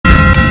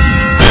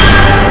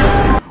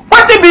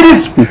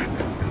this?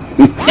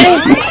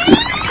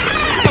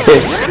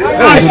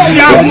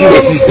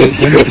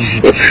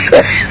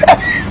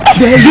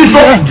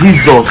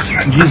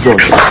 Jesus.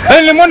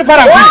 Le monde part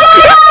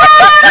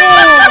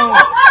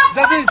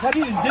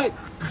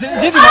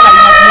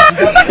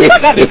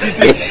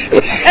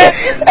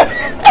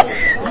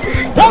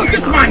Hold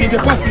this man in the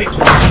first place.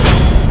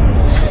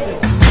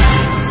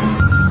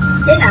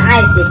 Then I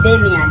hide the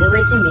baby and they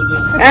waiting with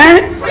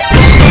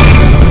this.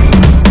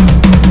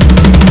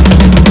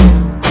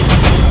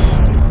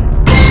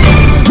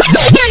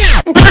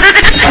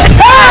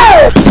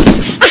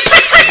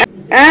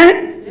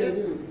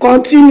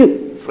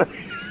 Continue.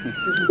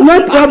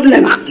 No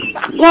problem.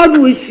 God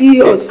will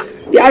see us.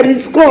 There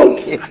is God.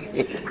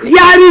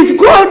 There is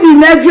God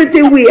in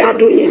everything we are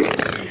doing.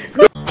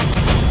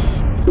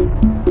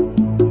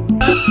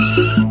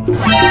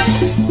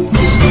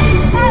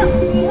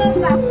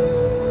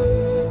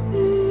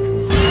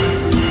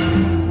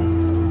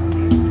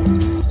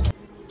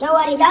 Don't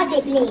worry, just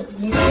they play.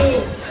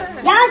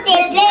 Just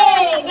they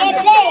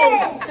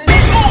play.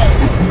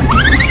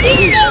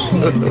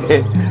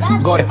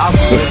 God have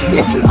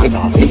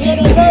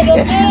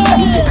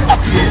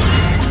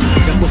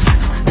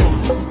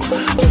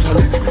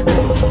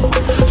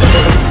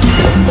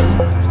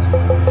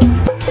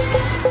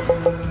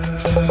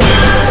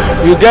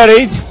You get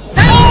it?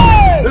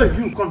 Hey,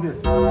 you come here.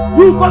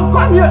 You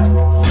come here.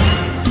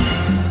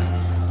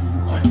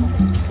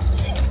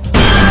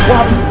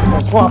 What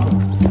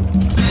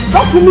happened?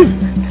 Talk to me.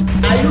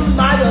 Are you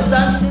mad or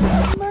something?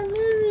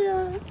 Malaria.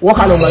 What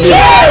kind of malaria?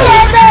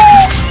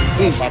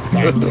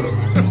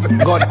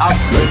 God have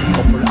mercy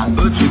upon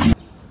us.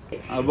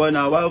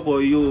 Abona, why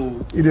for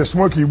you? It is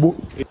smoky book.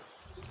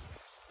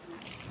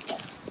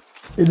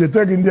 It is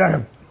taking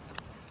them.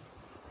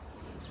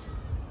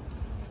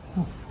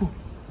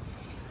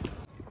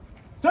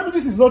 Tell me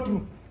this is not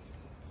true.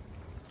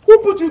 Who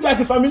put you guys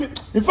in family?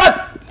 In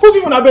fact, who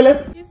give you a belly?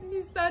 It's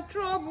Mr.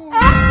 Trouble.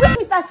 Which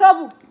Mr.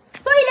 Trouble?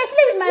 So he dey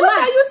sleep with my man.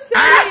 What are you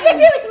saying?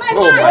 Sleeping with my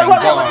man.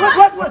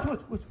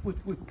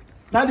 Wait.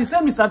 Now the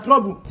same Mr.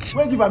 Trouble.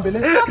 Where give am belly?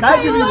 Now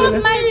give you belly.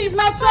 It's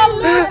my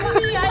trouble.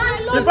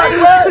 In fact,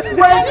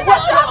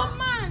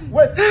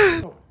 wait.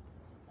 No.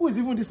 Who is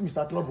even this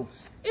Mr. Trouble?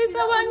 It's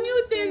our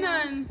new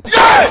tenant.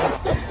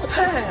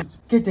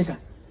 Caretaker,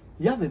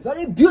 you have a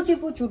very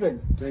beautiful children.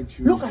 Thank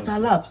you. Look at her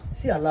laps.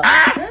 See her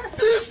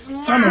laps.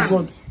 Man of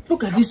God.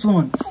 Look at this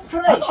one.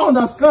 I don't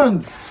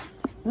understand.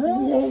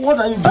 What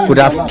are you doing? Could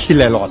have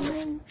killed a lot.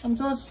 I'm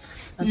just.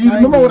 You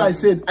remember what I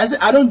said? I said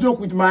I don't joke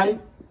with my.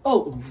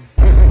 Oh.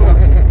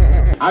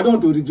 I don't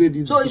want to regret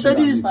this. So this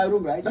is my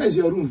room, right? That is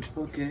your room.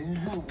 Okay.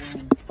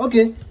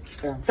 Okay.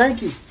 Yeah.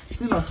 Thank you.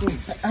 Feel at home.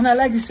 And I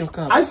like this your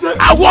car. I said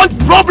I want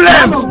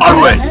problems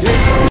always.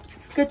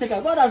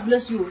 Caretaker, God has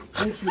blessed you.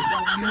 Thank you.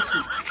 God bless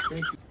you.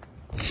 Thank you.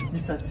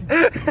 Mr. T.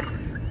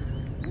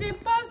 The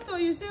pastor,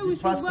 you say we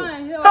should Pastor. go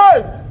and help.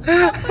 Hey!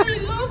 Papa, he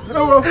loves me.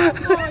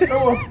 No.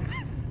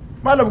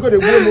 Man of God, a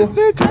woman.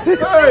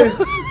 Hey!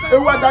 Hey,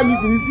 what that you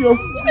can see?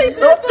 Please,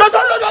 No.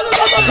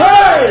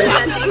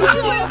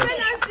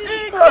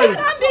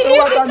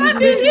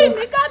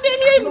 It can't be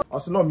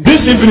him.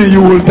 This evening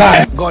you will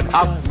die. God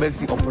have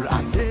mercy upon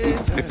us.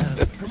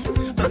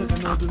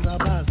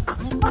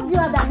 What do you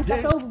have that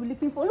Mr. Trouble will be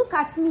looking for? Look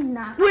at me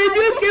now. Will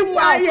you keep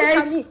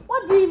quiet?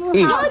 What do you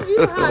even have? What do you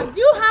have? Do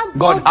you have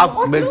God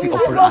have mercy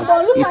upon us.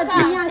 Look at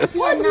me and see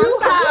What do now. you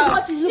Look at have?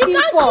 what he's He looking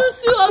can't for. choose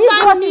you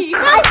over me. He I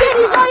can't said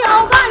he's not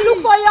your man. Look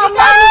for your He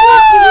man. can't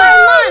He's choose my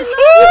you. man.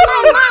 He's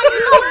my man.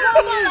 He's not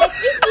someone like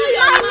this. He's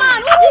my man.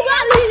 Who you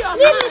want to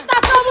leave Mr.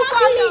 Trouble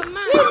for me?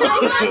 Leave my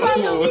man for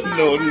you.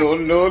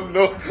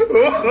 No.